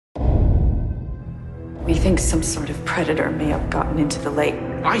We think some sort of predator may have gotten into the lake.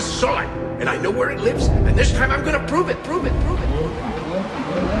 I saw it, and I know where it lives, and this time I'm gonna prove it. The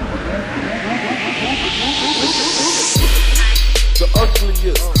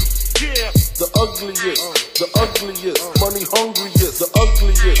ugliest, the ugliest, the ugliest, money hungriest, the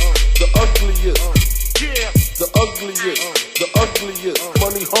ugliest, the ugliest, the ugliest, the ugliest,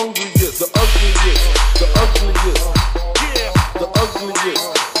 money hungriest, the ugliest, the ugliest, the ugliest,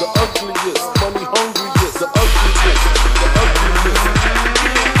 the ugliest, money hungriest, the ugliest, the ugliest, the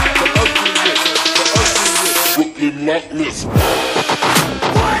ugliest, the ugliest, Brooklyn Lochness.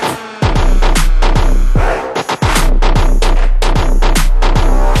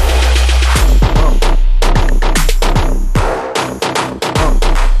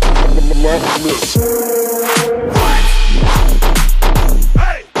 Lochness. What?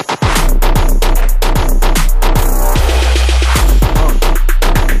 Hey!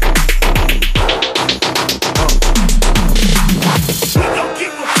 We don't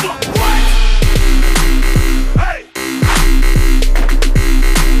give a fuck. What? Hey!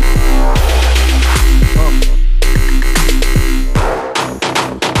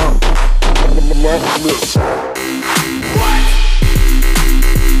 Lochness. What?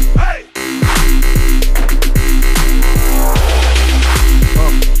 Hey!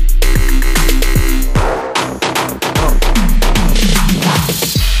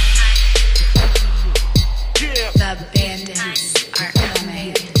 The bandits are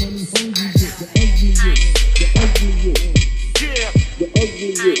coming. The ugliest, the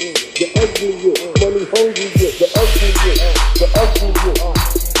ugliest, money hungriest, the ugliest, the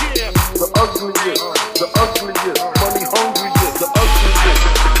ugliest, the ugliest, the ugliest, money hungriest, the ugliest,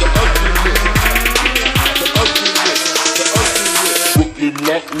 the ugliest, the ugliest, the ugliest, Brooklyn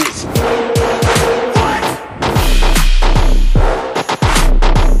Lochness.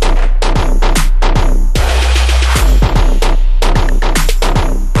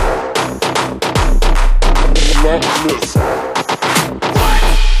 Lochness.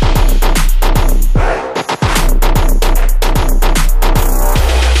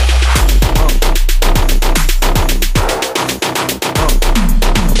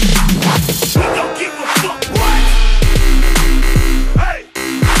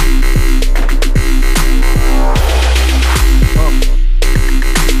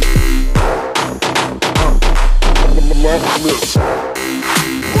 Lochness.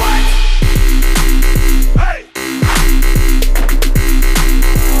 What? Hey!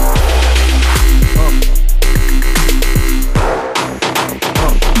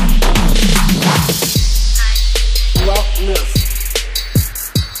 Lochness. Lochness.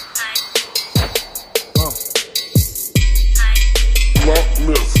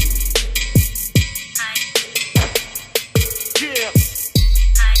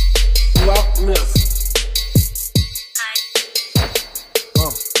 Lochness.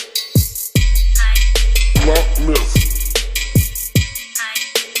 Lochness.